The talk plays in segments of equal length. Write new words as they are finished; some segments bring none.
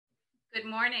Good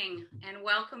morning and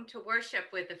welcome to worship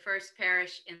with the First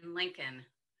Parish in Lincoln.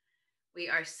 We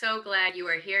are so glad you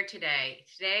are here today.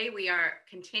 Today we are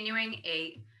continuing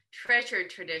a treasured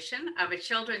tradition of a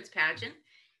children's pageant.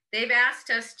 They've asked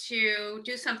us to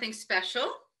do something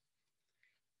special.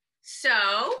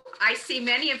 So I see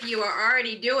many of you are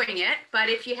already doing it, but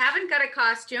if you haven't got a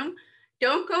costume,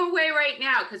 don't go away right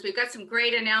now because we've got some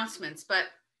great announcements. But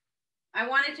I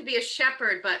wanted to be a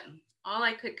shepherd, but all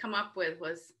I could come up with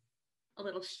was a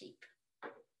little sheep.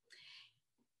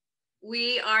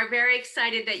 We are very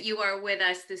excited that you are with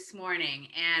us this morning,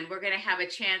 and we're going to have a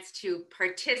chance to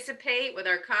participate with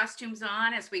our costumes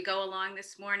on as we go along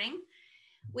this morning.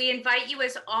 We invite you,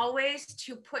 as always,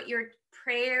 to put your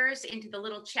prayers into the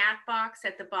little chat box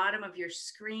at the bottom of your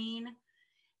screen,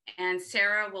 and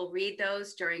Sarah will read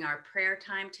those during our prayer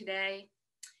time today.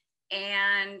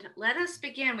 And let us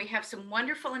begin. We have some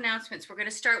wonderful announcements. We're going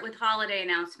to start with holiday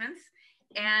announcements.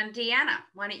 And Deanna,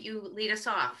 why don't you lead us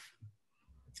off?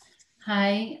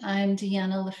 Hi, I'm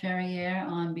Deanna LaFerriere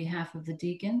on behalf of the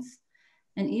deacons.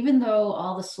 And even though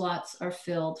all the slots are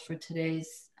filled for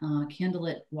today's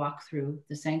candlelit walk through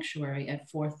the sanctuary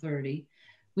at 4:30,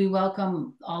 we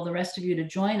welcome all the rest of you to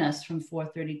join us from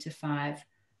 4:30 to 5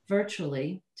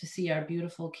 virtually to see our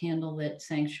beautiful candlelit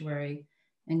sanctuary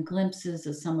and glimpses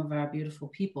of some of our beautiful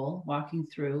people walking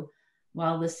through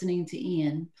while listening to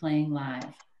Ian playing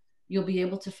live. You'll be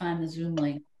able to find the Zoom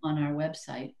link on our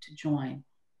website to join.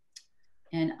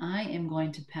 And I am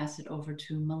going to pass it over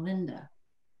to Melinda.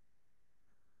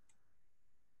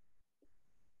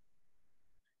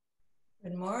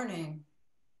 Good morning.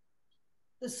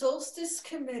 The Solstice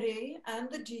Committee and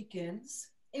the deacons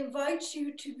invite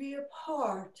you to be a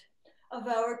part of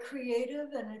our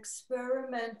creative and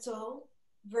experimental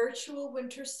virtual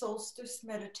winter solstice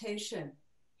meditation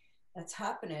that's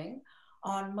happening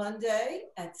on Monday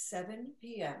at 7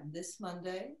 p.m. This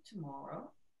Monday, tomorrow.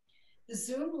 The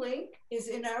Zoom link is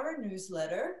in our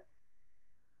newsletter,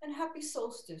 and happy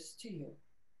solstice to you.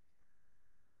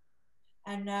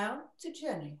 And now to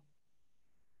Jenny.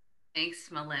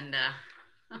 Thanks, Melinda.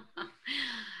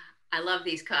 I love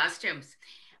these costumes.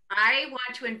 I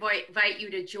want to invite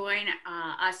you to join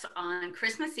us on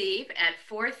Christmas Eve at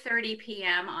 4:30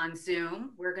 p.m. on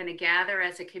Zoom. We're going to gather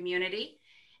as a community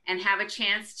and have a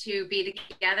chance to be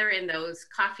together in those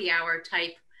coffee hour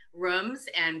type rooms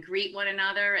and greet one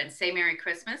another and say Merry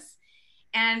Christmas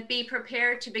and be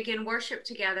prepared to begin worship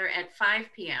together at 5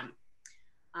 p.m.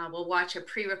 We'll watch a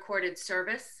pre-recorded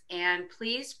service, and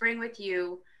please bring with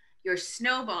you your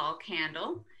snowball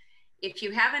candle. If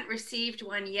you haven't received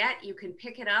one yet, you can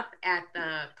pick it up at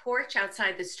the porch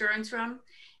outside the Stearns room.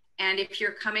 And if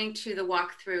you're coming to the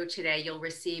walkthrough today, you'll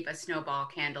receive a snowball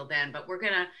candle then. But we're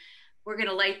gonna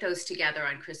light those together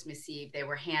on Christmas Eve. They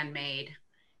were handmade,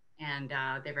 and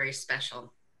they're very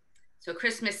special. So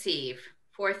Christmas Eve,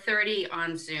 4:30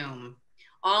 on Zoom.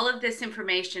 All of this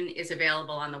information is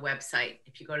available on the website.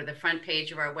 If you go to the front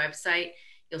page of our website,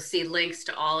 you'll see links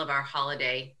to all of our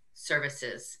holiday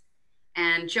services.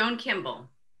 And Joan Kimball.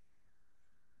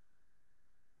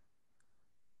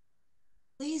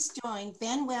 Please join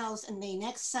Ben Wells and me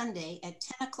next Sunday at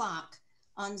 10 o'clock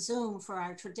on Zoom for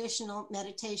our traditional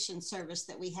meditation service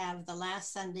that we have the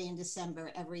last Sunday in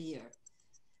December every year.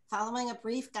 Following a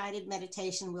brief guided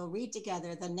meditation, we'll read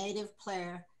together the native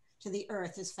prayer to the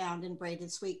earth is found in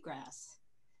braided sweetgrass.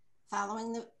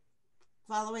 Following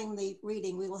the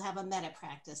reading, we will have a metta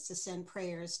practice to send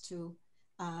prayers to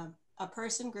a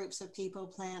person, groups of people,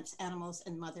 plants, animals,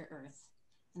 and Mother Earth.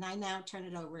 And I now turn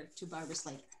it over to Barbara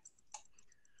Slater.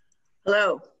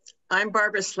 Hello, I'm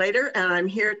Barbara Slater, and I'm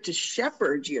here to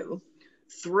shepherd you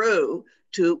through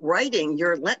to writing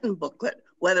your Lenten booklet,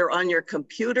 whether on your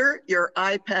computer, your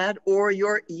iPad, or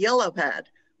your yellow pad.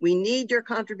 We need your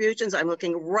contributions. I'm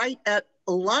looking right at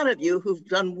a lot of you who've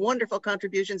done wonderful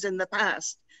contributions in the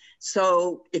past.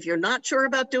 So if you're not sure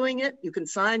about doing it, you can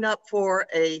sign up for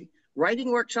a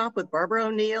writing workshop with Barbara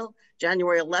O'Neill,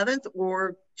 January 11th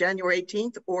or January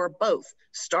 18th, or both.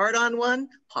 Start on one,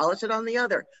 polish it on the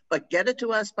other, but get it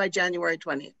to us by January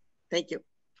 20th. Thank you.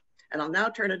 And I'll now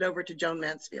turn it over to Joan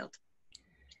Mansfield.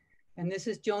 And this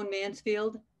is Joan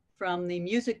Mansfield from the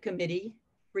Music Committee,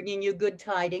 bringing you good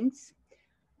tidings.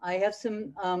 I have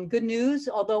some good news,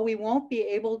 although we won't be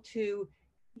able to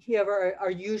have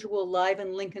our usual live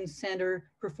in Lincoln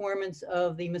Center performance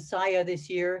of the Messiah this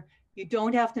year. You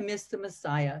don't have to miss the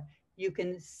Messiah. You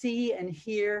can see and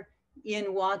hear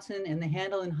Ian Watson and the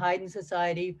Handel and Haydn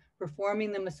Society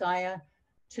performing the Messiah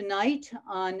tonight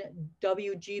on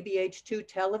WGBH2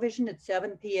 television at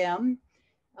 7 p.m.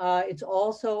 It's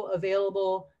also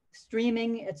available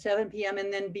streaming at 7 p.m.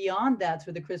 and then beyond that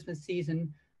through the Christmas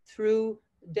season through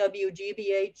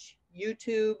WGBH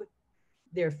YouTube,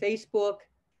 their Facebook,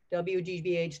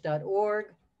 WGBH.org,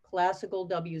 Classical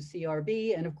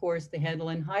WCRB, and of course the Handel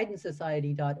and Haydn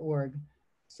Society.org.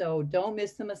 So don't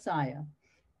miss the Messiah.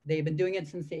 They've been doing it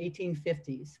since the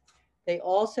 1850s. They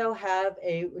also have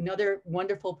another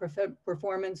wonderful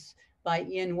performance by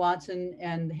Ian Watson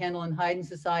and the Handel and Haydn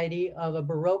Society of a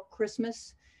Baroque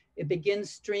Christmas. It begins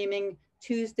streaming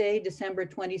Tuesday, December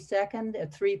 22nd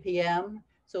at 3 p.m.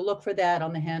 So look for that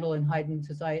on the Handel and Haydn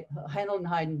Society,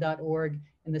 handelandhaydn.org,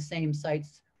 and the same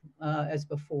sites as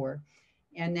before.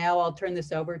 And now I'll turn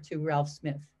this over to Ralph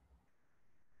Smith.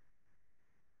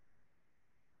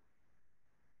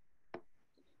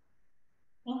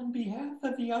 On behalf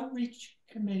of the Outreach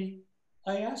Committee,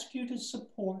 I ask you to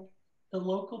support the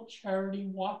local charity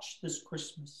Watch this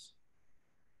Christmas.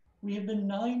 We have been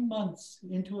 9 months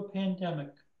into a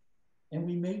pandemic, and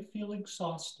we may feel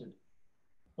exhausted,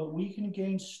 but we can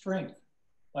gain strength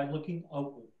by looking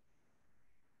outward.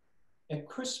 At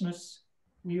Christmas,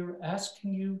 we are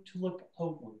asking you to look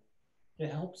outward to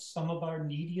help some of our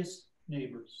neediest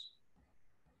neighbors.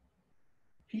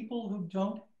 People who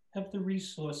don't have the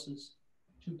resources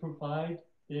to provide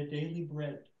their daily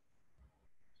bread.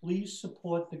 Please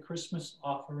support the Christmas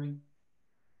offering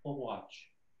for Watch.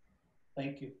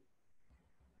 Thank you.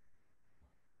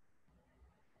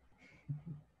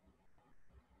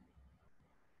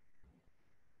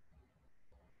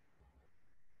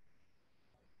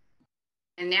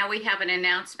 And now we have an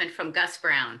announcement from Gus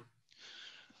Brown.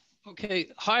 Okay,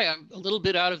 hi, I'm a little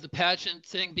bit out of the pageant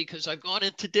thing because I've gone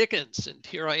into Dickens and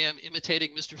here I am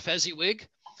imitating Mr. Fezziwig.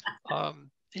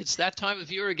 It's that time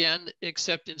of year again,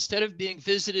 except instead of being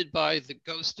visited by the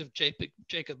ghost of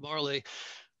Jacob Marley,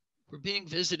 we're being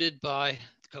visited by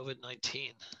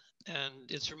COVID-19. And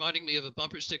it's reminding me of a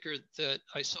bumper sticker that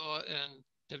I saw and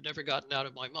have never gotten out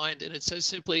of my mind. And it says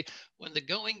simply, when the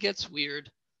going gets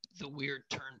weird, the weird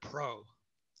turn pro.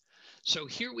 So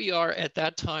here we are at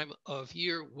that time of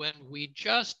year when we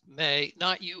just may,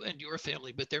 not you and your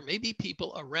family, but there may be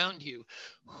people around you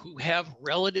who have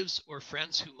relatives or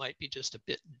friends who might be just a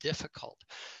bit difficult.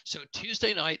 So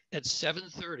Tuesday night at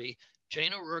 7:30,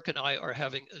 Jane O'Rourke and I are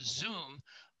having a Zoom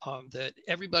that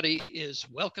everybody is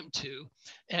welcome to.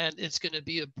 And it's going to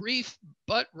be a brief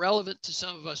but relevant to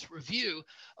some of us review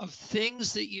of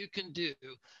things that you can do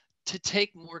to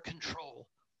take more control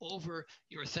over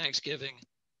your Thanksgiving,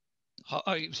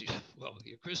 well,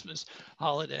 your Christmas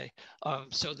holiday,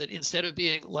 so that instead of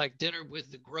being like dinner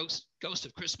with the ghost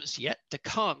of Christmas yet to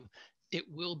come, it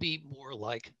will be more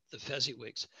like the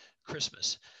Fezziwigs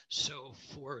Christmas. So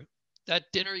for that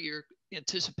dinner, you're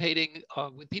anticipating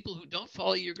with people who don't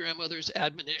follow your grandmother's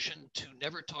admonition to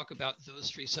never talk about those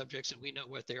 3 subjects, and we know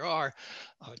what they are.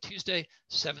 Tuesday,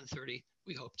 7:30,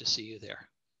 we hope to see you there.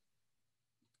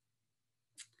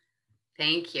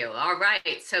 Thank you. All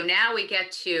right. So now we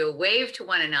get to wave to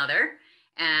one another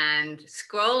and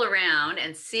scroll around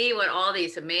and see what all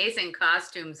these amazing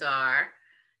costumes are.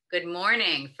 Good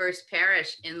morning, First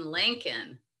Parish in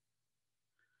Lincoln.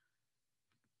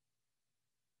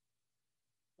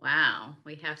 Wow.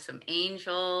 We have some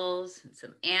angels and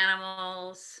some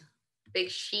animals,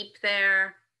 big sheep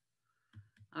there.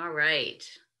 All right.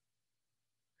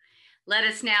 Let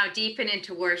us now deepen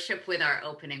into worship with our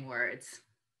opening words.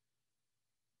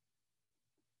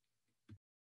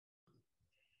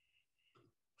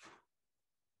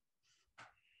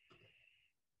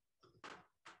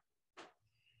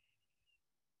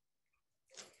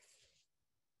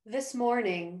 This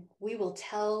morning, we will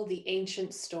tell the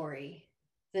ancient story,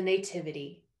 the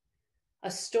Nativity,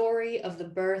 a story of the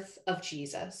birth of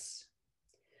Jesus.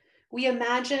 We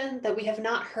imagine that we have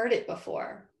not heard it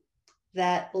before,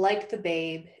 that like the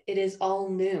babe, it is all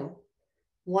new,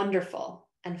 wonderful,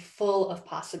 and full of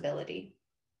possibility.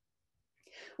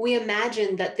 We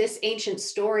imagine that this ancient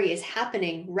story is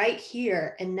happening right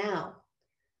here and now.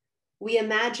 We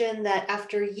imagine that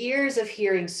after years of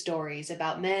hearing stories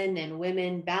about men and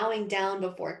women bowing down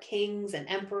before kings and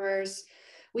emperors,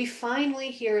 we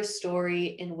finally hear a story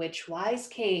in which wise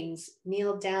kings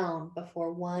kneel down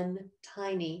before one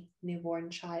tiny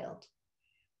newborn child.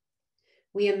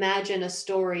 We imagine a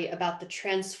story about the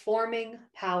transforming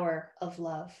power of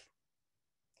love.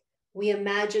 We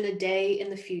imagine a day in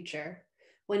the future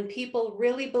when people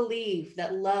really believe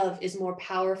that love is more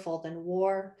powerful than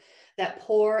war, that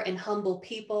poor and humble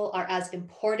people are as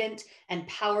important and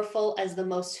powerful as the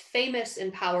most famous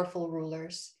and powerful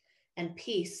rulers, and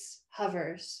peace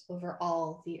hovers over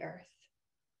all the earth.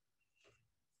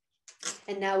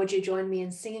 And now would you join me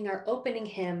in singing our opening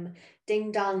hymn,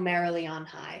 Ding Dong Merrily on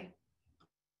High.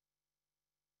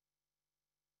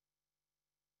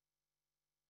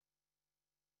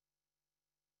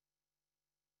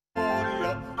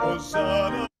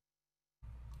 Hosanna.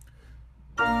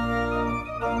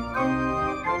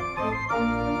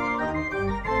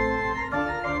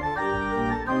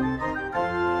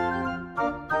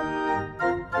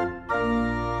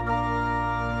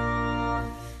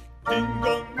 Ding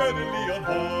dong merrily on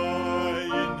high,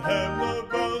 in heaven the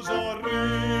bells are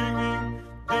ringing.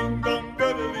 Ding dong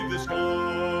merrily the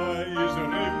sky is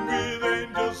rimmed with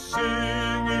angels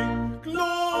singing.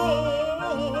 Gloria,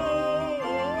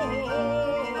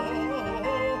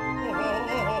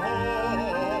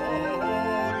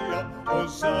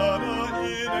 Hosanna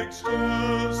in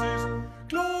excelsis.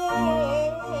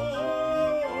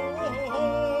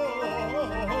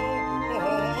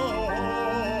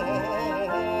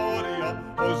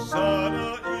 Hosanna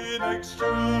in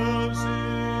excelsis.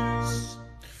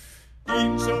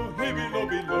 In so heavy low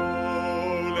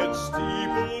below, let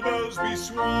steeple bells be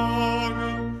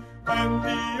swung, and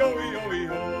the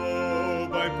o-e-o-e-ho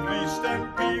by priest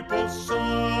and people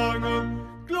sung.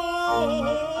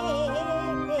 Gloria,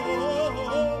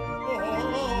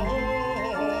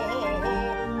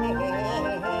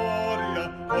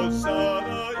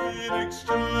 Hosanna in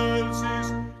excelsis.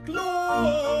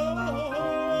 Gloria,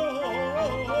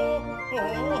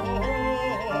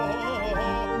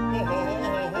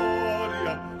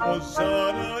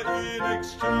 Hosanna in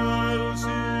excelsis.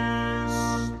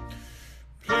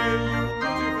 Pray you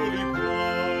beautifully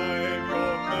prime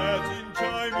your matin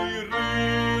chimey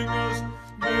ringers.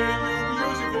 May you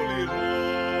beautifully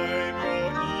rhyme your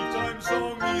eve-time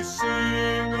song ye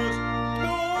singers.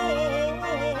 Gloria,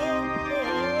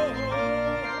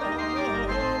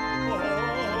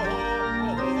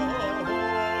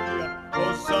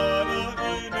 Hosanna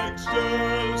in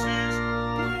excelsis.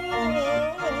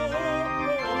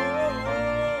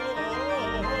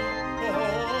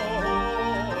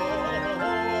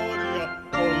 Gloria,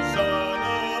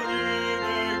 Hosanna in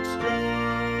excelsis.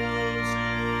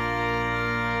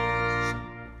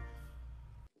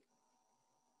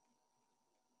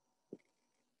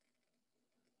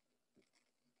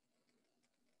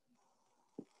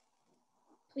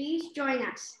 Please join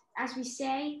us as we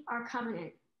say our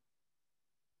covenant.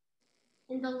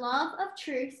 In the love of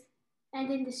truth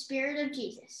and in the spirit of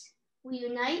Jesus, we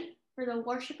unite for the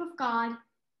worship of God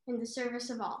and the service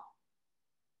of all.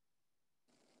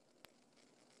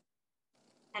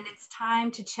 And it's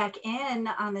time to check in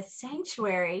on the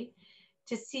sanctuary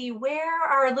to see where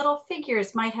our little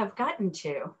figures might have gotten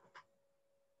to.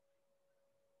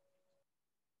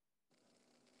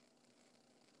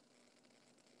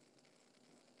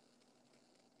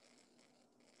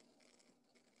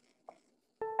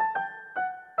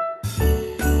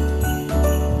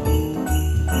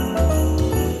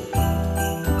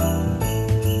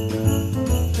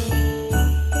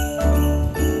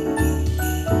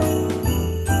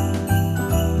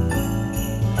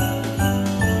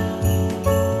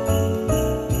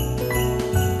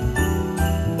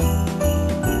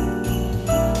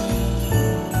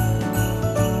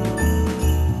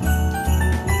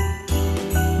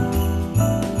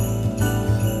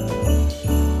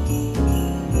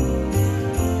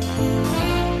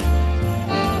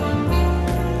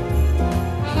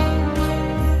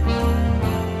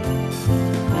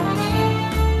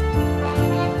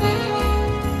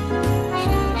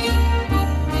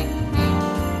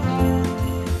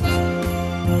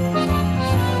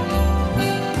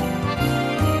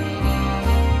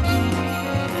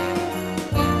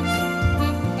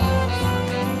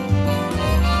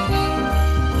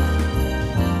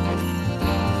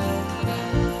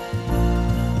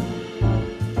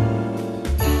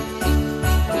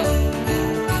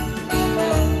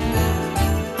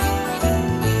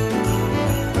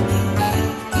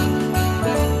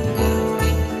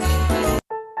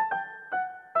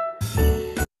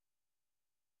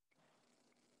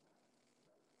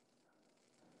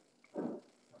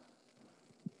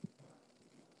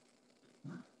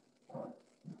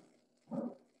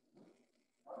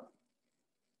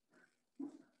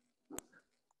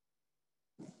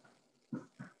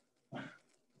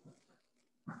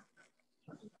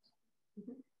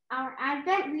 Our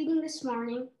Advent reading this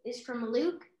morning is from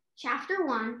Luke chapter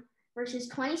 1, verses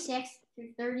 26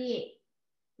 through 38.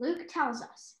 Luke tells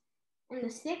us, in the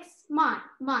 6th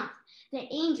month, the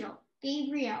angel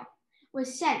Gabriel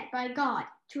was sent by God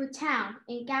to a town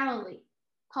in Galilee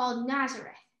called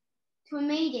Nazareth, to a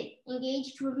maiden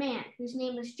engaged to a man whose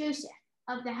name was Joseph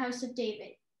of the house of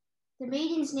David. The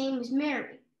maiden's name was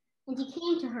Mary, and he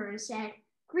came to her and said,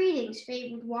 "Greetings,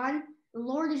 favored one, the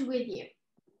Lord is with you."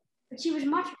 But she was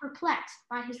much perplexed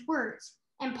by his words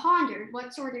and pondered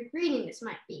what sort of greeting this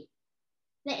might be.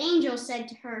 The angel said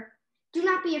to her, "Do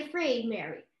not be afraid,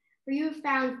 Mary, for you have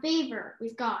found favor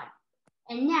with God.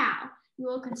 And now you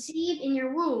will conceive in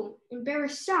your womb and bear a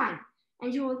son,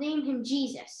 and you will name him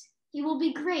Jesus. He will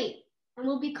be great and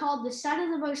will be called the Son of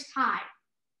the Most High.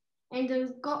 And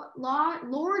the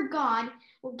Lord God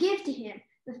will give to him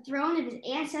the throne of his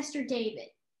ancestor David.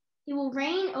 He will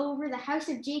reign over the house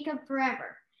of Jacob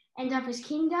forever, and of his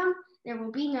kingdom there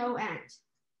will be no end.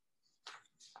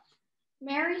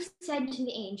 Mary said to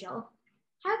the angel,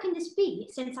 "How can this be,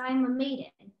 since I am a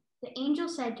maiden?" The angel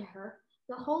said to her,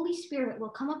 "The Holy Spirit will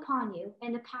come upon you,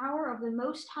 and the power of the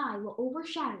Most High will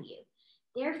overshadow you.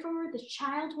 Therefore, the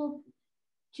child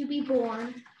to be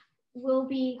born will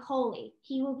be holy.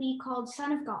 He will be called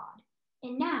Son of God.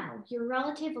 And now your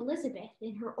relative Elizabeth,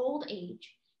 in her old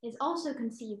age, has also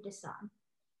conceived a son.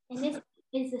 And this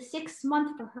is the 6th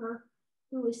month for her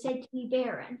who is said to be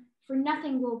barren, for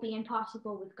nothing will be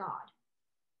impossible with God."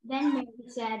 Then Mary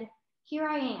said, "Here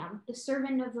I am, the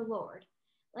servant of the Lord.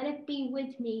 Let it be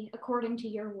with me according to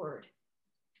your word."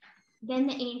 Then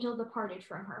the angel departed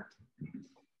from her.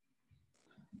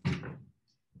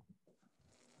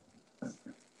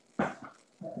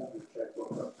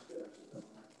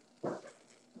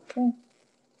 Okay.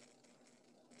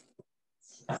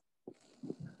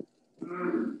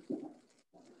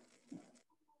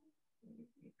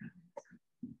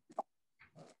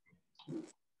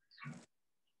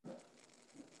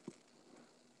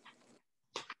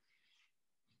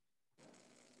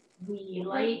 We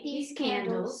light these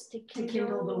candles to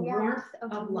kindle the warmth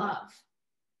of love.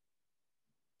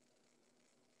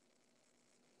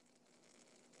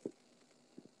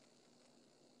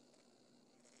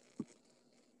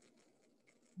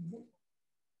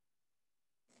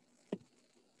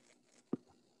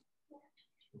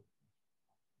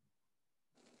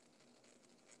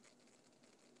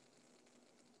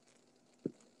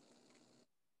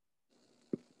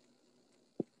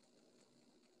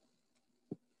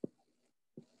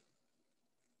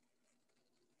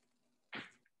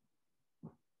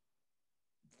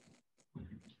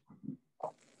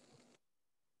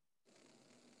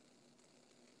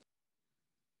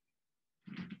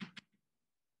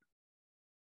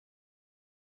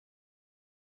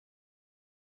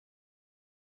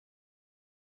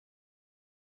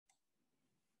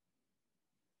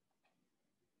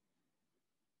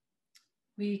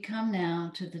 We come now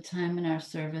to the time in our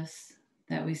service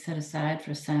that we set aside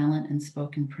for silent and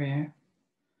spoken prayer.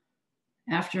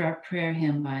 After our prayer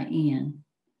hymn by Ian,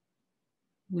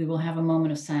 we will have a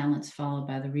moment of silence followed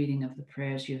by the reading of the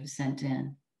prayers you have sent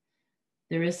in.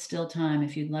 There is still time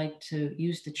if you'd like to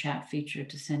use the chat feature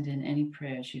to send in any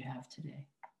prayers you have today.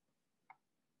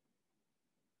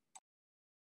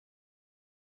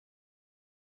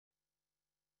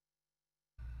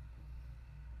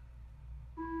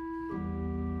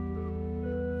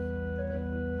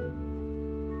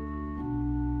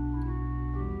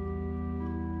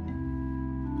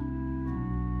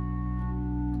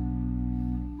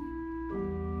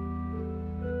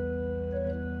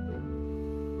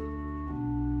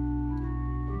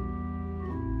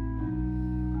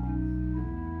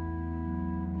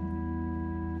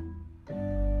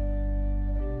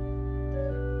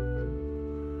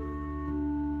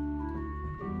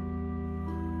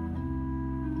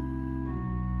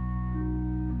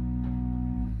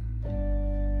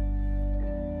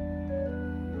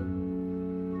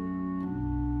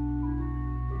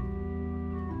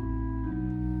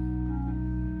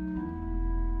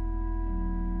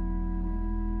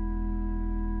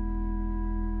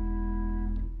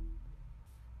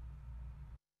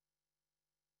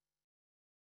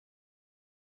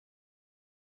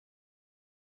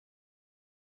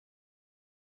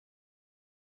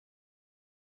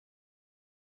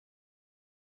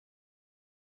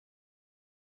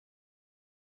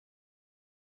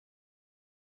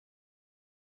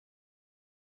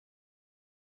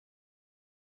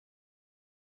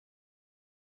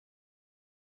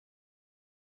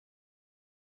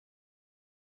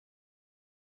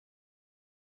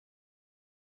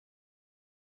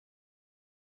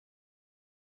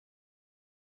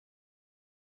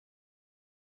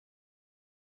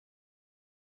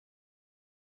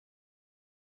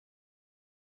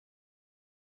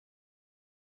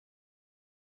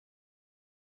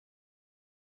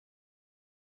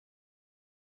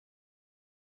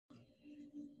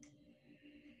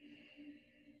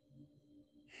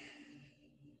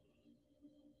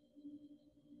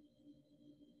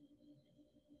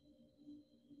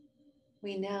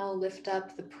 We now lift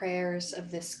up the prayers of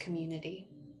this community.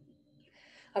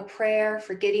 A prayer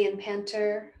for Gideon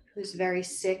Panter, who's very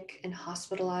sick and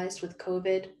hospitalized with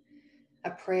COVID. A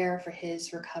prayer for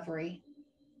his recovery.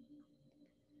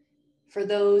 For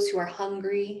those who are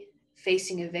hungry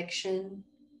facing eviction,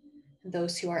 and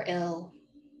those who are ill,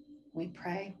 we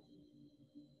pray.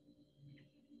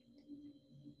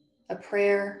 A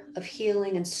prayer of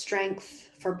healing and strength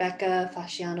for Becca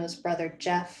Fasciano's brother,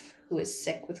 Jeff, who is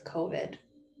sick with COVID.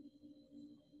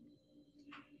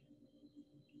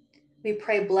 We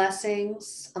pray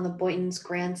blessings on the Boynton's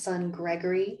grandson,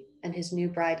 Gregory, and his new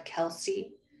bride,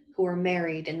 Kelsey, who were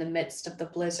married in the midst of the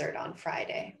blizzard on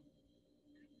Friday.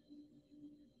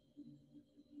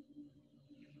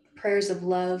 Prayers of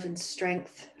love and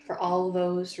strength for all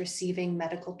those receiving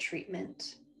medical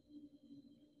treatment.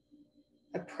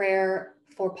 A prayer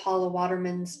for Paula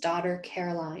Waterman's daughter,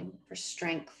 Caroline, for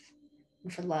strength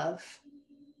and for love.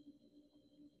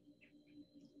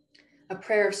 A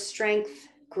prayer of strength,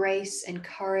 grace, and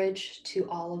courage to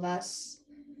all of us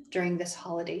during this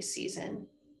holiday season.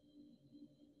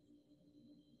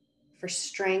 For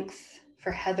strength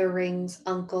for Heather Ring's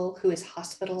uncle, who is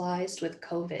hospitalized with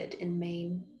COVID in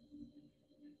Maine.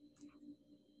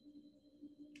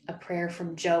 A prayer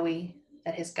from Joey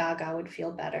that his Gaga would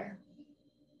feel better.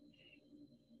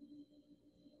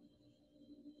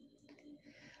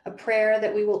 A prayer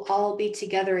that we will all be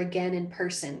together again in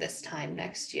person this time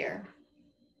next year.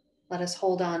 Let us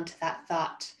hold on to that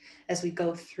thought as we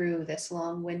go through this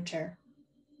long winter.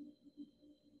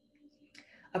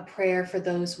 A prayer for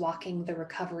those walking the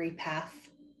recovery path.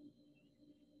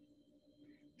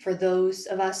 For those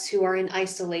of us who are in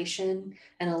isolation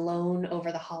and alone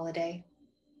over the holiday.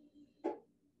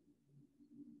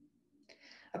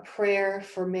 A prayer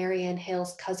for Marianne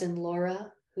Hale's cousin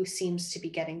Laura, who seems to be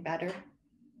getting better.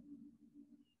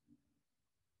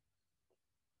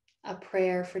 A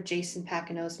prayer for Jason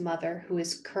Pacino's mother, who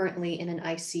is currently in an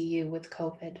ICU with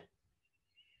COVID.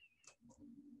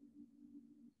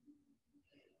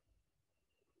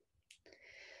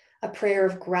 A prayer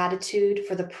of gratitude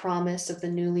for the promise of the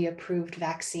newly approved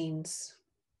vaccines.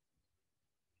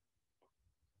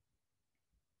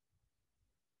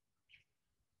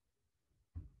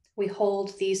 We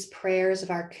hold these prayers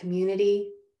of our community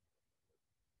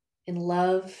in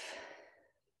love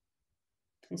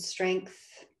and strength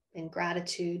and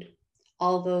gratitude,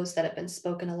 all those that have been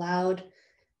spoken aloud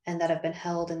and that have been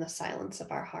held in the silence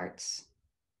of our hearts.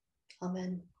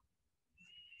 Amen.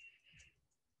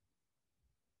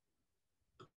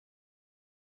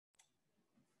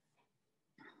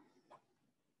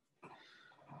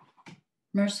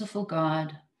 Merciful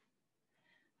God,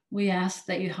 we ask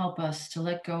that you help us to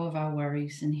let go of our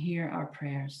worries and hear our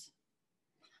prayers.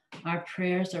 Our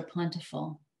prayers are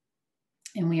plentiful,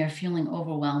 and we are feeling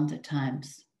overwhelmed at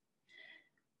times.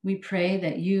 We pray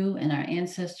that you and our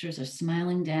ancestors are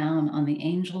smiling down on the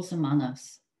angels among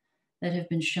us that have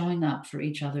been showing up for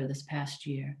each other this past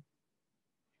year.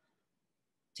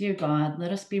 Dear God,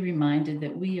 let us be reminded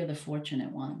that we are the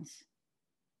fortunate ones.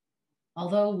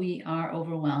 Although we are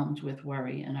overwhelmed with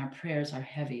worry and our prayers are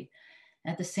heavy,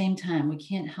 at the same time, we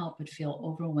can't help but feel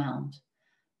overwhelmed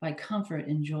by comfort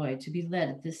and joy to be led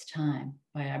at this time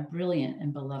by our brilliant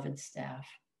and beloved staff.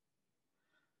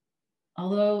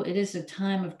 Although it is a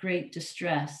time of great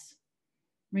distress,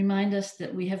 remind us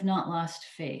that we have not lost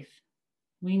faith.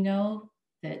 We know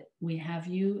that we have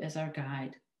you as our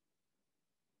guide.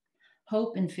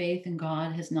 Hope and faith in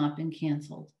God has not been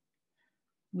canceled.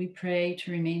 We pray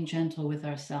to remain gentle with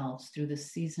ourselves through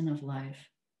this season of life.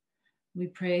 We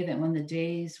pray that when the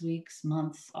days, weeks,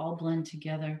 months all blend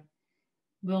together,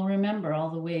 we'll remember all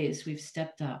the ways we've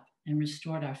stepped up and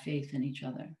restored our faith in each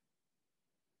other.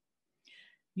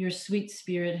 Your sweet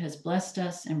spirit has blessed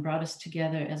us and brought us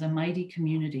together as a mighty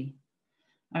community.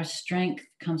 Our strength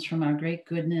comes from our great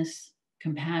goodness,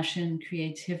 compassion,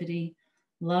 creativity,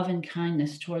 love, and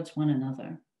kindness towards one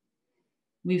another.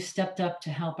 We've stepped up to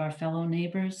help our fellow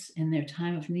neighbors in their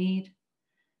time of need,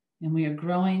 and we are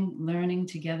growing, learning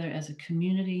together as a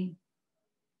community.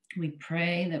 We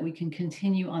pray that we can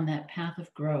continue on that path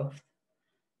of growth,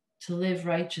 to live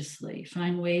righteously,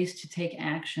 find ways to take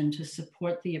action to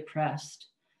support the oppressed,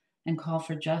 and call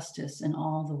for justice in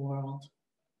all the world.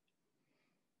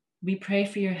 We pray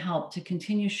for your help to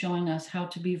continue showing us how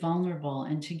to be vulnerable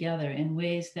and together in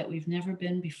ways that we've never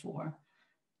been before,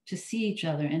 to see each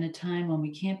other in a time when we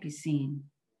can't be seen.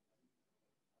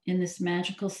 In this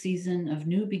magical season of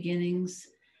new beginnings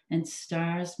and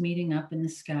stars meeting up in the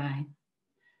sky,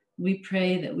 we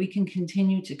pray that we can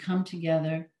continue to come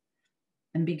together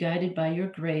and be guided by your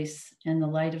grace and the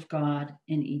light of God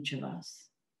in each of us.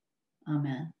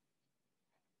 Amen.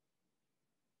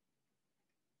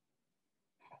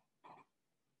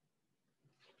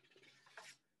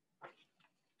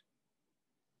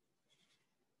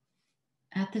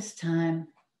 At this time,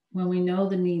 When we know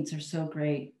the needs are so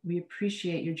great, we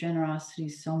appreciate your generosity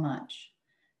so much.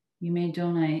 You may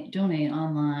donate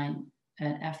online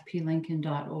at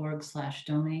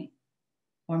fplincoln.org/donate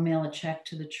or mail a check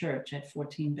to the church at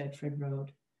 14 Bedford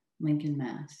Road, Lincoln,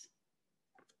 Mass.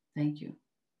 Thank you.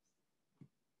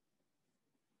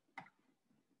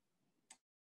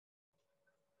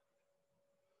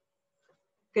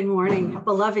 Good morning,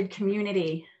 beloved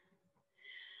community.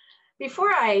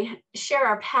 Before I share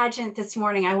our pageant this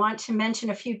morning, I want to mention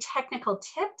a few technical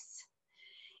tips.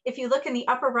 If you look in the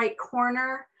upper right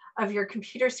corner of your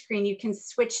computer screen, you can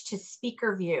switch to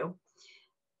speaker view.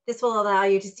 This will allow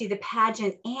you to see the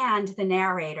pageant and the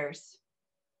narrators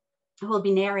who will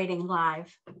be narrating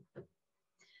live.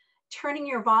 Turning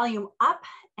your volume up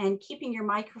and keeping your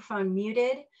microphone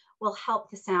muted will help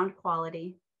the sound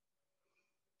quality.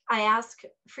 I ask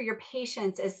for your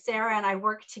patience as Sarah and I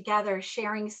work together,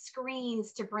 sharing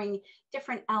screens to bring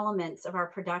different elements of our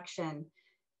production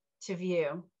to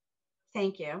view.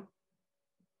 Thank you.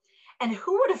 And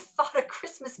who would have thought a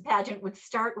Christmas pageant would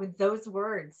start with those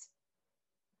words?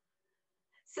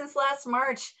 Since last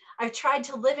March, I've tried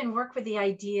to live and work with the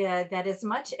idea that as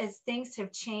much as things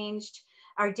have changed,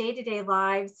 our day-to-day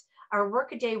lives, our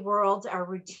workaday world, our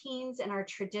routines and our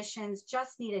traditions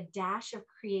just need a dash of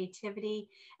creativity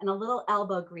and a little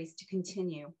elbow grease to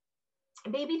continue.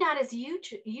 Maybe not as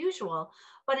usual,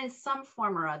 but in some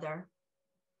form or other.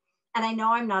 And I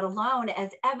know I'm not alone,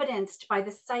 as evidenced by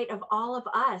the sight of all of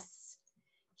us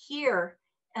here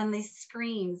on these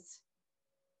screens.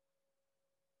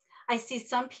 I see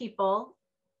some people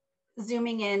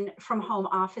zooming in from home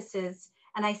offices,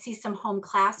 and I see some home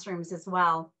classrooms as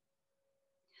well.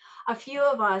 A few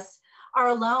of us are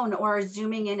alone or are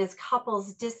zooming in as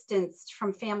couples distanced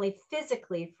from family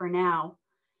physically for now.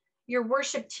 Your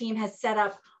worship team has set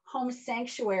up home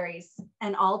sanctuaries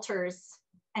and altars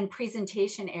and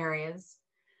presentation areas.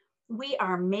 We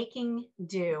are making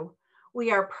do. We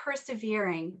are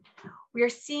persevering. We are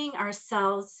seeing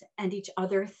ourselves and each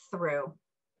other through.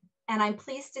 And I'm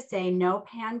pleased to say no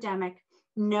pandemic,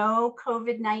 no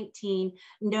COVID-19,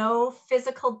 no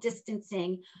physical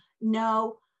distancing,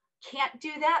 no can't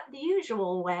do that the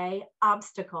usual way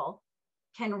obstacle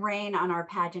can reign on our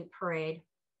pageant parade.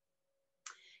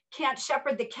 Can't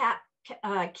shepherd the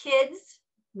kids,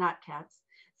 not cats,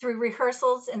 through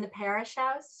rehearsals in the parish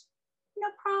house?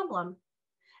 No problem.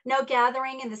 No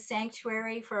gathering in the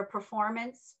sanctuary for a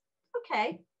performance?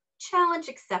 Okay, challenge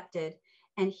accepted.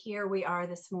 And here we are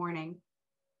this morning.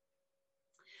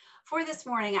 For this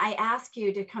morning, I ask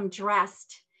you to come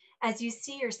dressed as you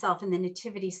see yourself in the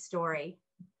nativity story.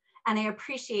 And I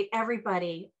appreciate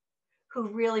everybody who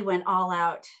really went all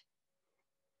out.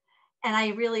 And I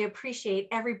really appreciate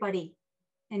everybody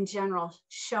in general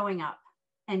showing up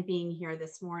and being here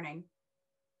this morning.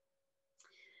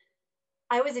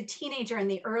 I was a teenager in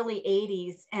the early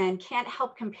 80s and can't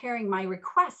help comparing my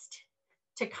request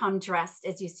to come dressed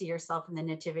as you see yourself in the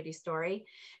nativity story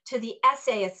to the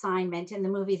essay assignment in the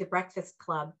movie The Breakfast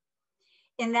Club.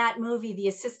 In that movie, the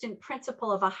assistant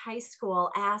principal of a high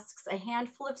school asks a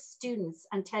handful of students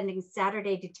attending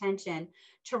Saturday detention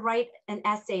to write an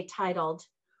essay titled,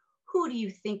 "Who do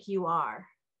you think you are?"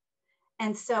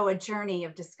 And so a journey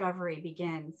of discovery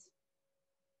begins.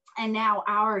 And now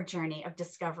our journey of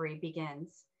discovery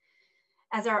begins.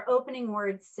 As our opening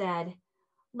words said,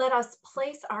 let us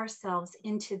place ourselves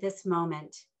into this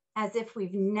moment as if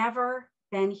we've never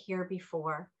been here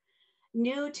before,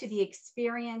 new to the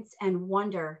experience and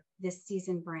wonder this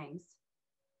season brings.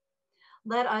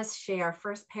 Let us share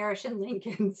First Parish in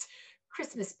Lincoln's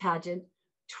Christmas Pageant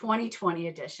 2020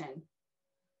 edition.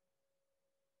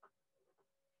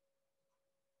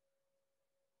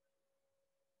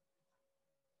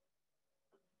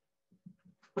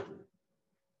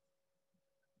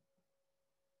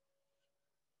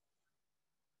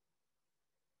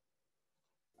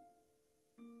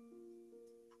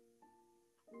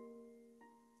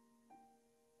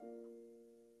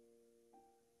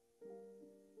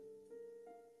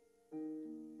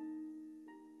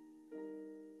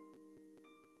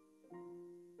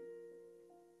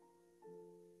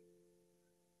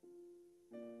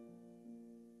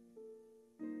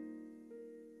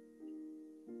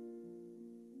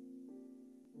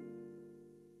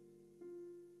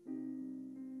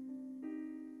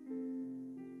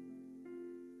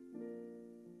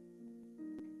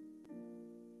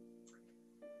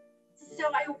 So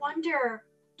I wonder,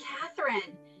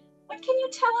 Catherine, what can you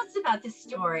tell us about this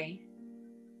story?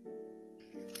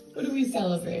 What do we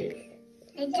celebrate?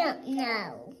 I don't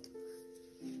know.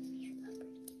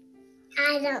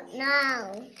 I don't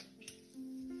know.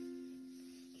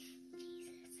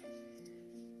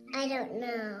 I don't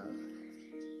know.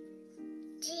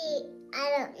 Gee,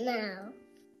 I don't know.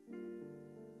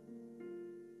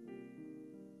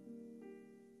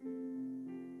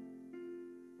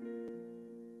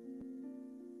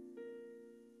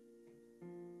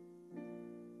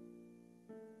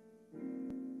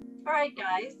 All right,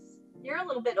 guys, you're a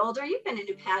little bit older. You've been in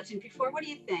a pageant before. What do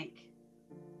you think?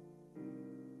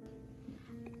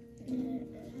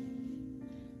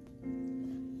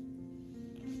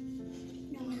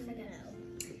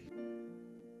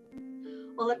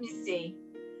 Well, let me see.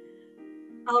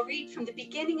 I'll read from the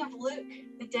beginning of Luke,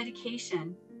 the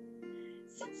dedication.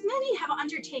 Since many have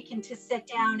undertaken to set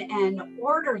down an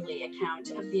orderly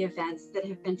account of the events that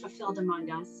have been fulfilled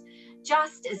among us,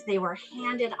 just as they were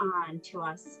handed on to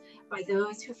us by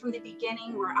those who from the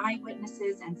beginning were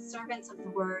eyewitnesses and servants of the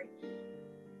word,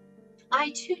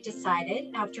 I too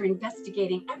decided, after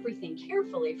investigating everything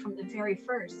carefully from the very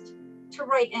first, to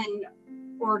write an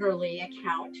orderly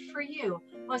account for you,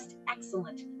 most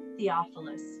excellent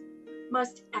Theophilus,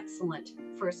 most excellent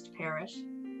First Parish,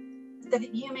 so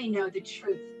that you may know the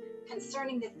truth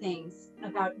concerning the things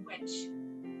about which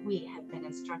we have been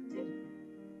instructed.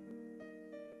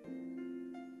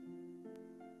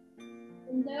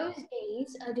 In those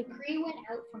days, a decree went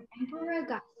out from Emperor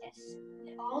Augustus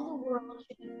that all the world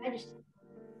should be registered,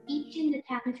 each in the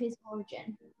town of his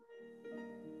origin.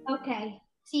 Okay,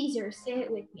 Caesar, say it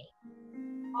with me.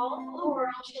 All the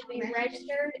world should be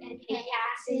registered and pay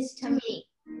taxes to me.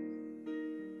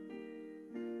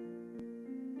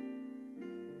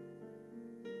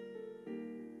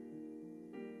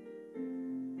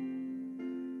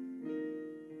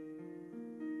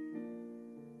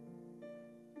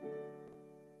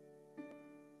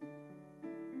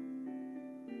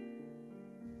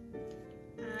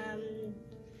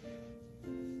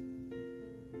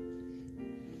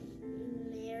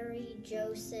 Mary,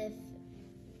 Joseph,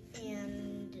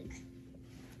 and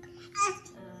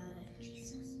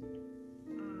Jesus.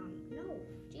 No,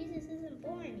 Jesus isn't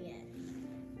born yet.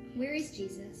 Where is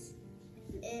Jesus?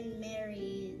 In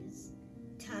Mary's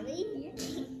tummy.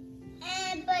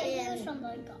 Yeah. But he was from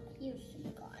God. He was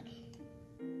from God.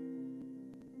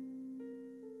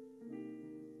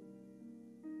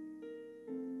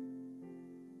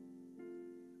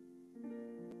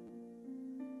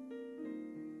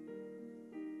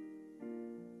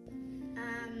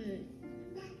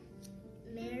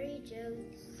 Mary,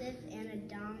 Joseph, and a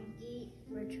donkey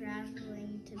were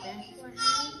traveling to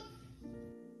Bethlehem.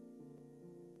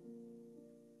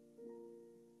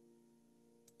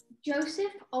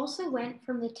 Joseph also went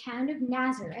from the town of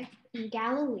Nazareth in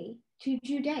Galilee to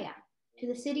Judea, to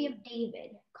the city of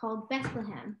David, called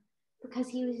Bethlehem, because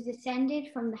he was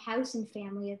descended from the house and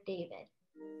family of David.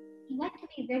 He went to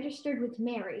be registered with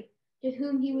Mary, to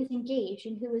whom he was engaged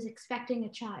and who was expecting a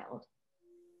child.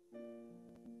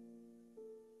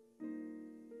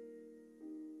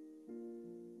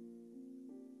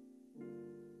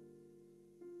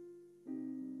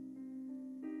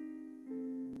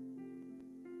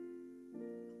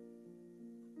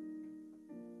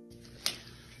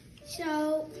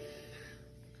 So,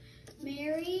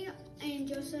 Mary and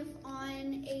Joseph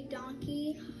on a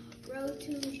donkey rode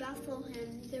to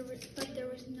Bethlehem. But there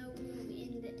was no room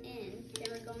in the inn.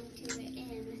 They were going to the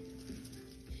inn.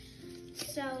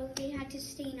 So they had to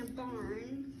stay in a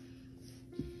barn.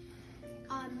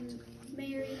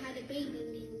 Mary had a baby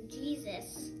named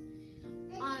Jesus.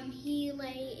 He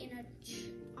lay in a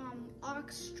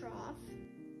ox trough.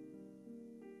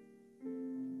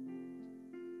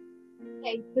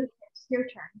 Okay, Joseph, your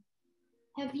turn.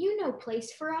 Have you no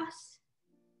place for us?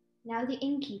 Now the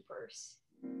innkeepers.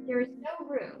 There is no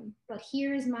room, but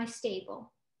here is my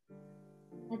stable.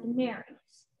 And the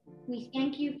Marys, we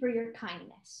thank you for your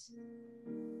kindness.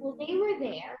 While they were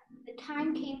there, the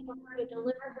time came for her to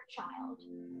deliver her child.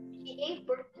 She gave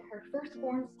birth to her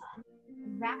firstborn son,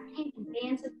 and wrapped him in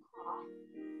bands of cloth,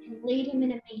 and laid him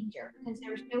in a manger, because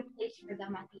there was no place for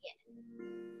them at the inn.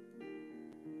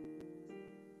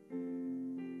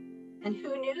 And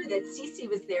who knew that Cece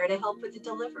was there to help with the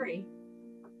delivery?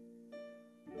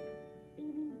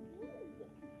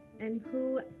 And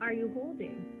who are you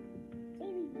holding?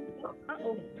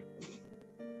 Uh-oh.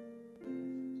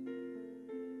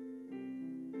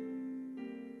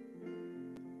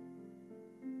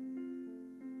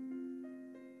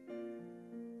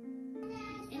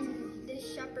 And the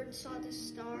shepherds saw the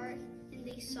star, and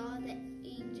they saw the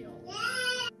angel.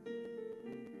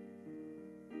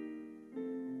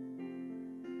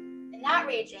 In that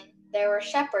region, there were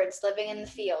shepherds living in the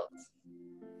fields.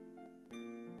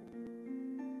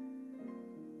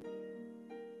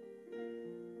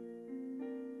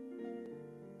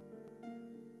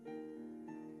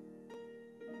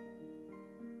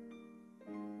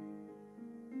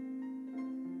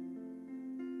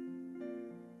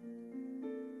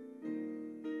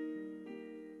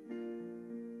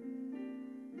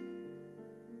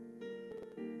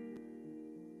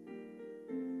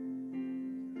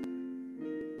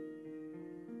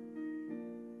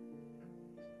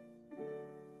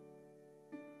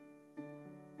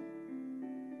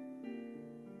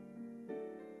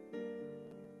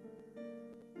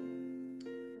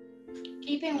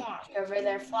 keeping watch over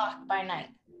their flock by night.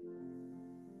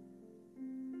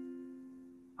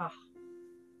 Oh.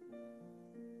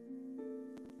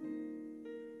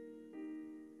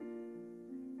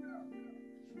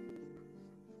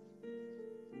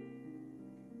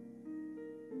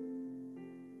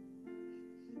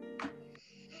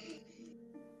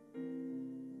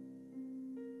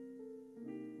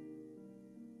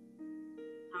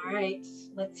 All right,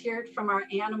 let's hear it from our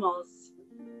animals.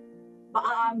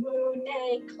 Ba, moo,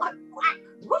 neigh, cluck, quack,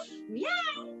 woof,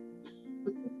 meow.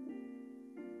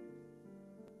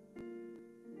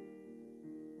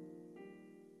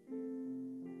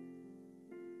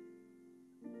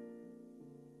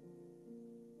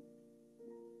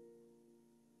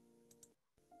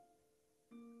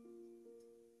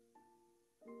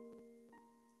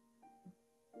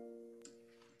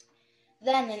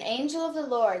 Then an angel of the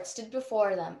Lord stood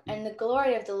before them, and the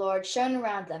glory of the Lord shone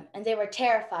around them, and they were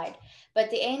terrified. But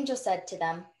the angel said to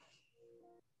them,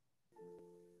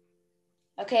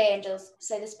 okay, angels,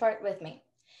 say this part with me.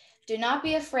 Do not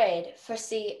be afraid, for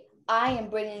see, I am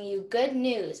bringing you good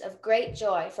news of great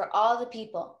joy for all the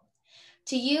people.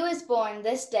 To you is born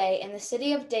this day in the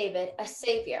city of David a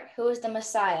Savior, who is the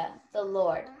Messiah, the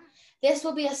Lord. This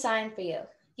will be a sign for you.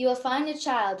 You will find a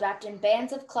child wrapped in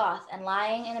bands of cloth and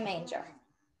lying in a manger.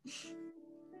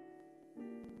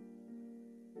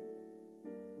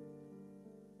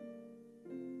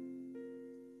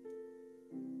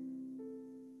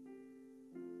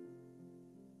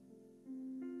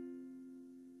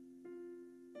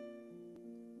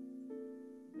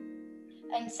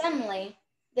 And suddenly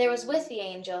there was with the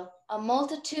angel a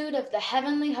multitude of the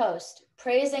heavenly host,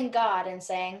 praising God and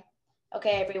saying,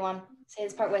 okay, everyone, say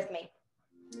this part with me.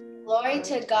 Glory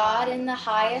to God in the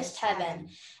highest heaven,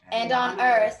 and on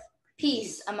earth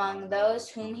peace among those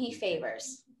whom he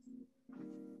favors.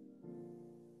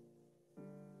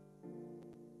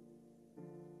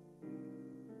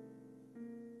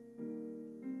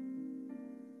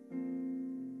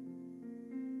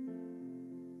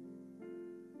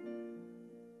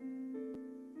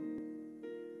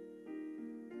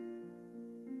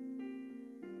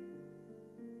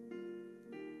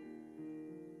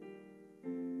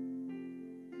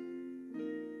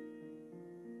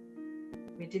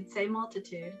 We did say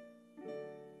multitude.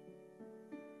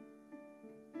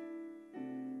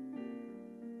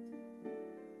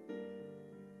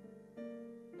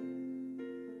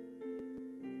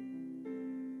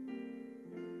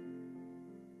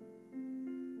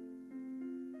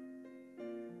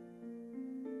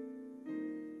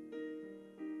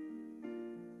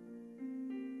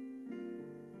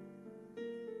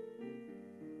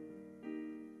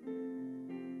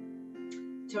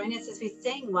 Join us as we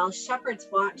sing while shepherds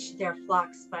watch their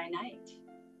flocks by night.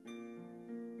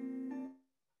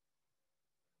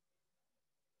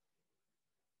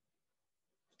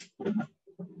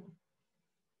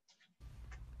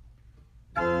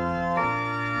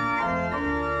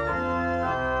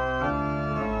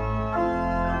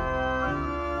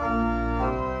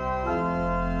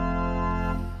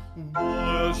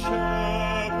 While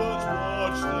shepherds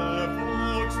watch their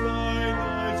flocks by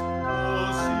night,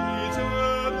 all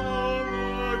seated on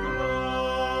the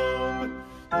ground,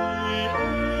 the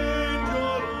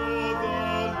angel of the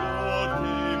Lord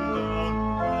came down,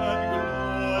 and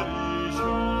glory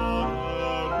shone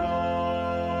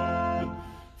around.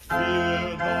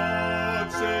 Fear not,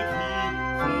 said he,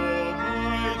 for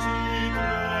mighty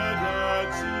dread had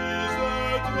seized the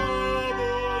troubled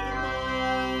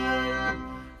mind.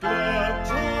 Glad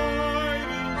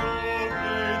tidings of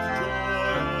great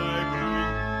joy I bring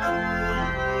to you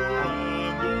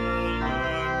and all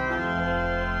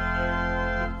mankind.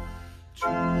 To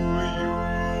you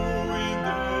in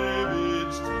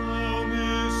David's town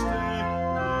this day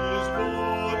is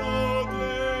born of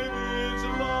David's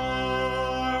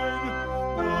line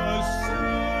the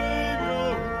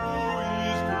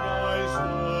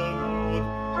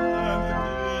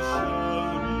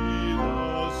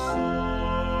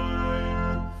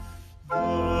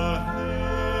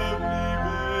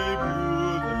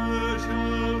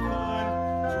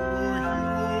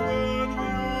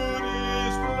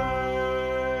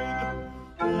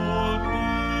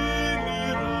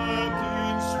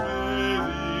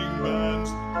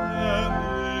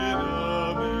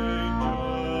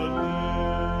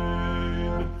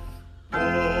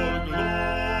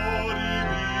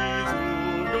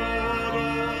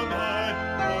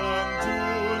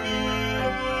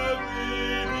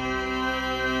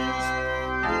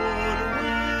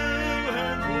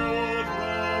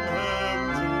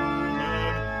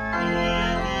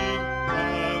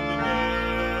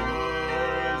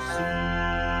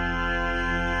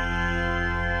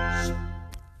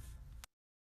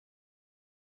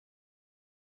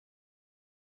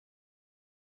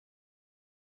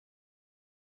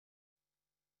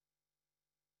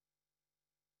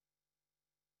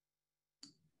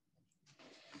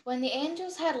When the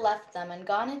angels had left them and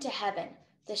gone into heaven,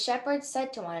 the shepherds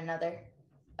said to one another,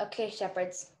 "Okay,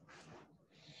 shepherds,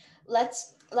 let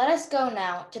us go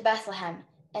now to Bethlehem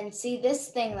and see this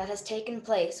thing that has taken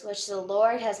place, which the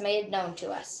Lord has made known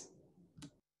to us."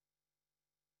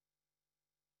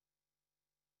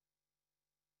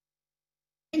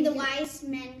 And the wise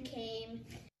men came.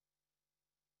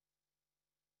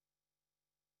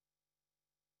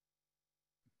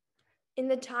 In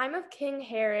the time of King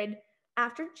Herod,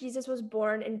 after Jesus was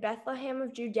born in Bethlehem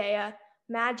of Judea,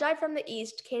 Magi from the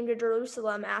east came to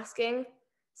Jerusalem asking,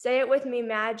 "Say it with me,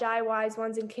 Magi, wise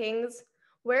ones and kings.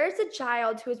 Where is the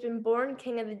child who has been born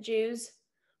King of the Jews?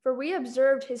 For we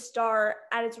observed his star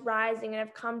at its rising and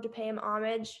have come to pay him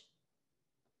homage."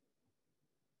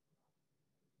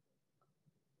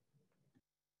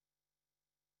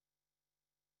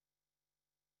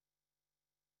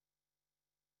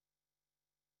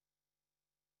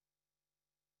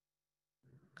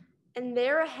 And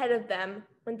there ahead of them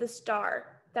went the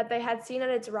star that they had seen at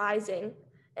its rising,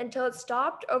 until it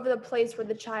stopped over the place where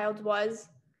the child was.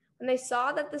 When they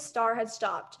saw that the star had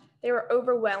stopped, they were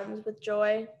overwhelmed with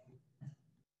joy.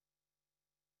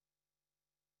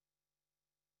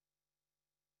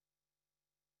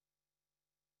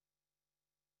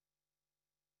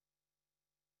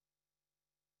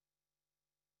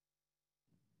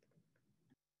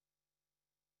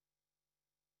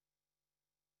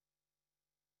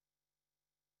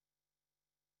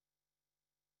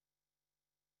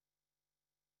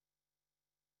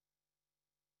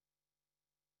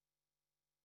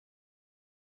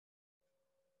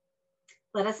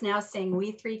 Let us now sing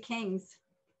We Three Kings.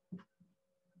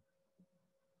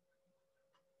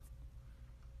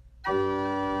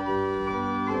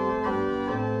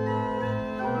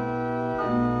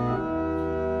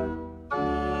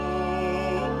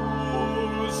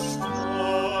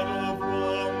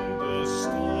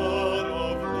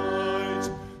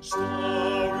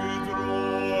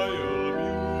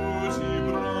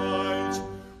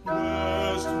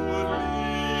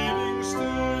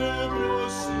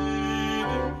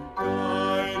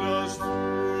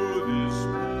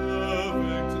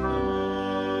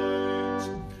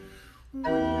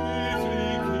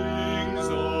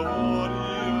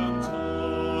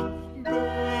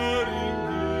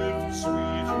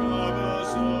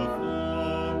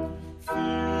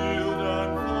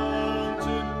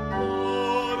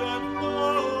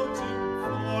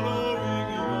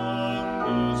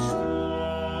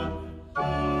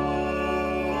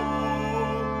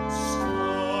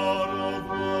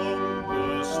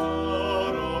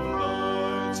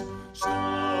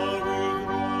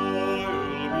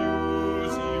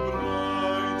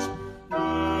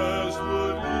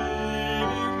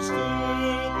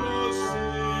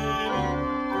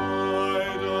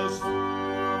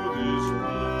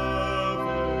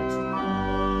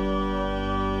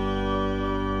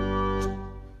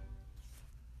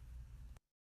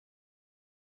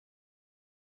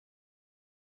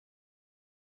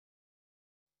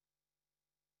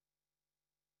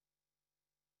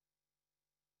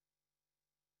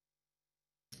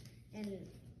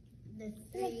 And the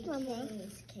three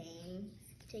kings came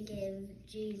to give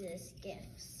Jesus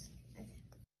gifts.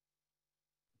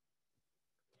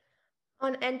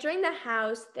 On entering the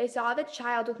house, they saw the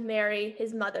child with Mary,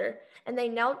 his mother, and they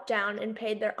knelt down and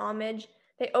paid their homage.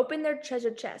 They opened their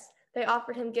treasure chests. They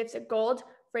offered him gifts of gold,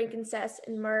 frankincense,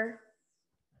 and myrrh.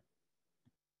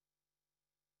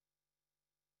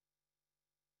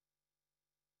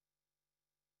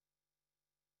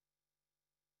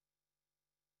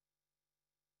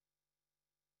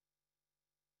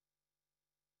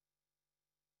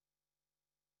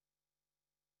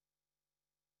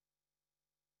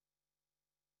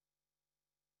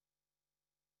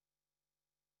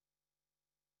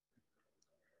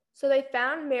 So they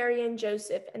found Mary and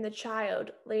Joseph and the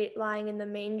child lying in the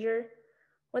manger.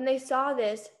 When they saw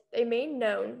this, they made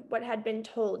known what had been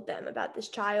told them about this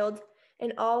child,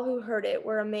 and all who heard it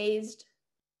were amazed.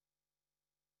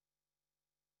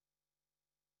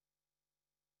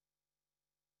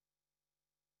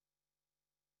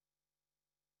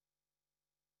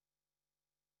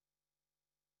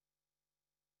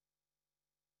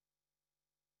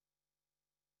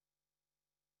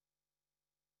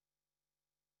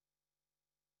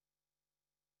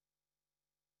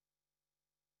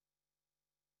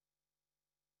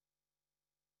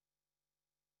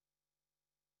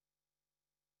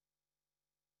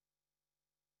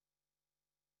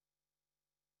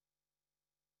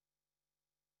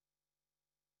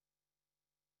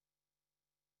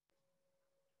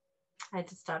 I had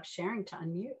to stop sharing to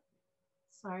unmute.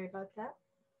 Sorry about that.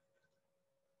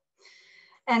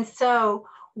 And so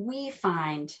we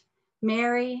find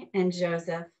Mary and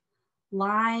Joseph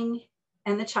lying,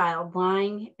 and the child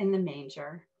lying in the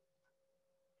manger.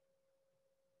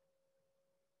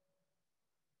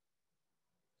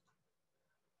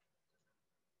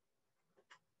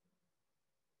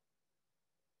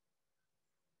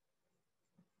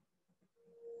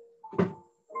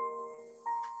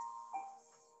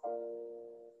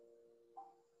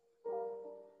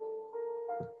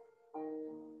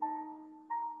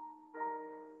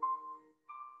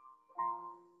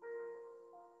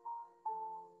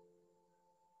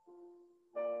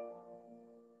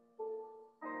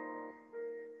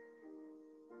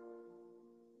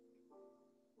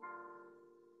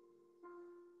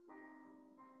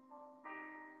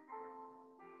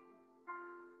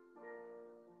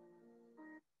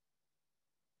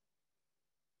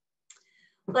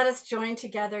 Let us join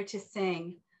together to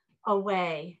sing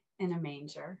Away in a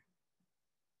Manger.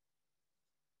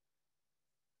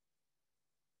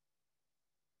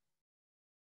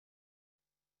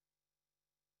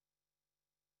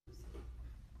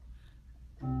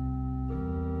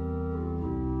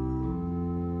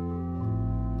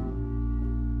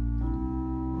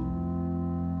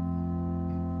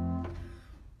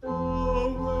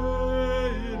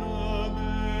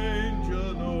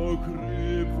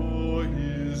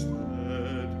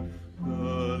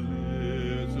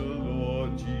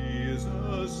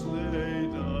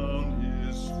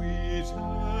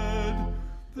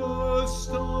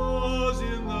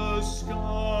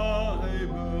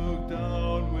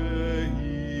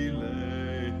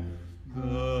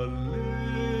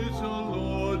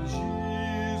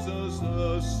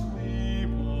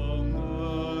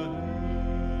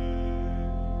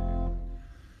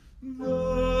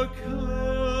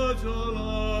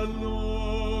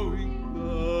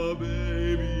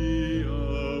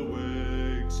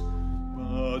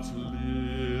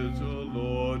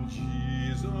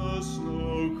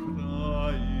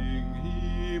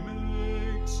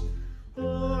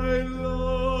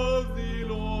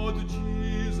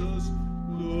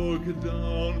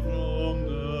 Down from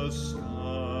the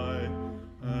sky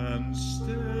and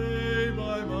stay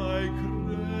by my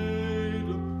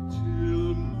cradle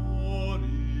till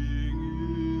morning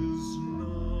is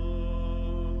nigh.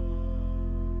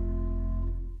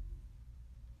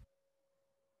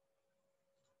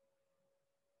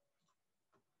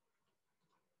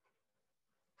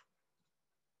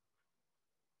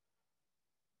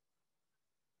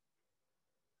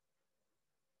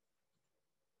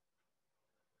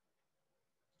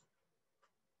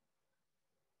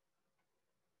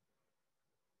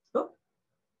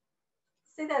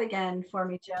 Say that again for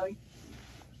me, Joey.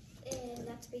 And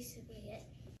that's basically it.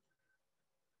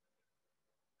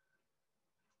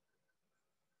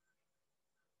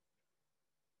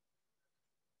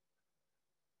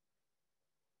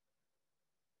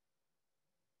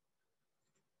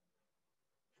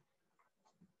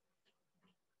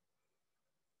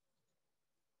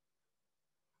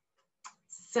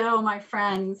 So, my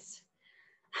friends,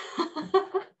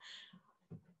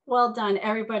 well done,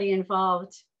 everybody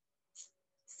involved.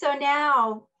 So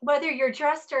now, whether you're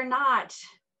dressed or not,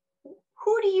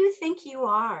 who do you think you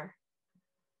are?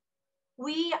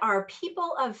 We are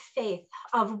people of faith,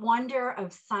 of wonder,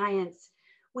 of science.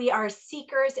 We are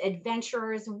seekers,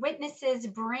 adventurers, witnesses,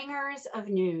 bringers of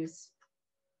news.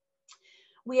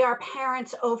 We are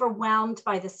parents overwhelmed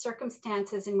by the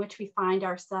circumstances in which we find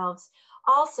ourselves,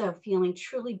 also feeling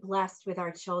truly blessed with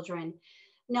our children,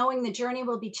 knowing the journey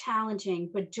will be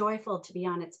challenging, but joyful to be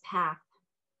on its path.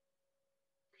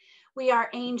 We are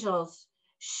angels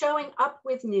showing up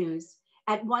with news,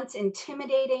 at once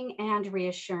intimidating and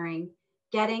reassuring,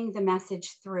 getting the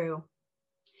message through.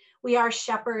 We are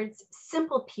shepherds,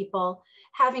 simple people,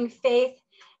 having faith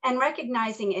and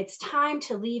recognizing it's time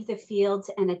to leave the fields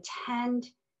and attend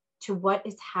to what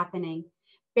is happening,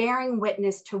 bearing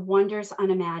witness to wonders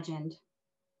unimagined.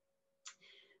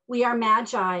 We are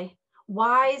magi,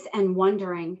 wise and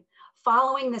wondering,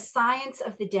 following the science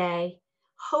of the day,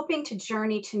 hoping to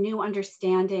journey to new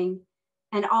understanding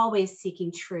and always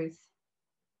seeking truth.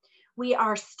 We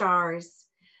are stars,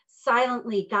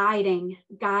 silently guiding,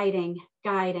 guiding,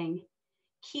 guiding,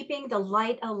 keeping the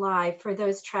light alive for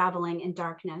those traveling in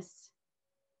darkness.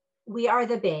 We are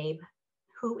the babe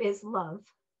who is love.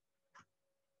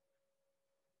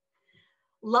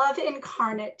 Love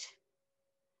incarnate,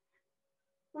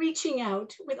 reaching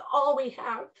out with all we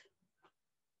have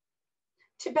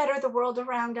to better the world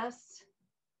around us.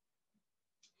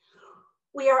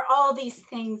 We are all these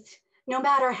things, no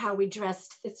matter how we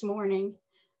dressed this morning.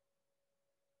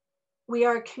 We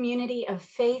are a community of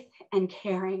faith and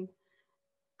caring.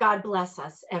 God bless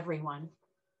us, everyone.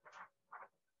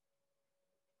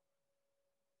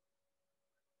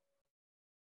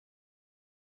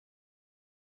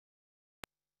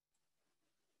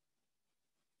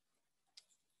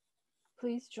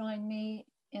 Please join me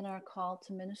in our call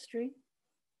to ministry.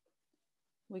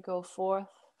 We go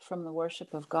forth from the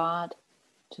worship of God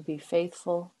to be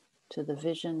faithful to the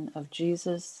vision of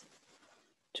Jesus,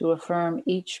 to affirm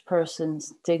each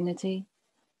person's dignity,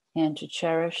 and to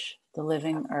cherish the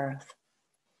living earth.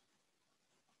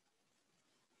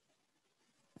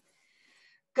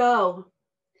 Go,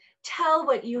 tell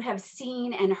what you have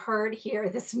seen and heard here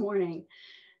this morning.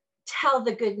 Tell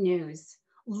the good news.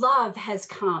 Love has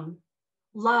come.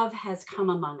 Love has come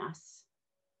among us.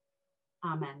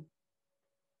 Amen.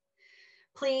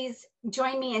 Please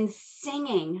join me in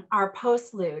singing our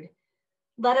postlude.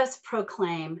 Let us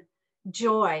proclaim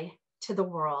joy to the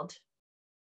world.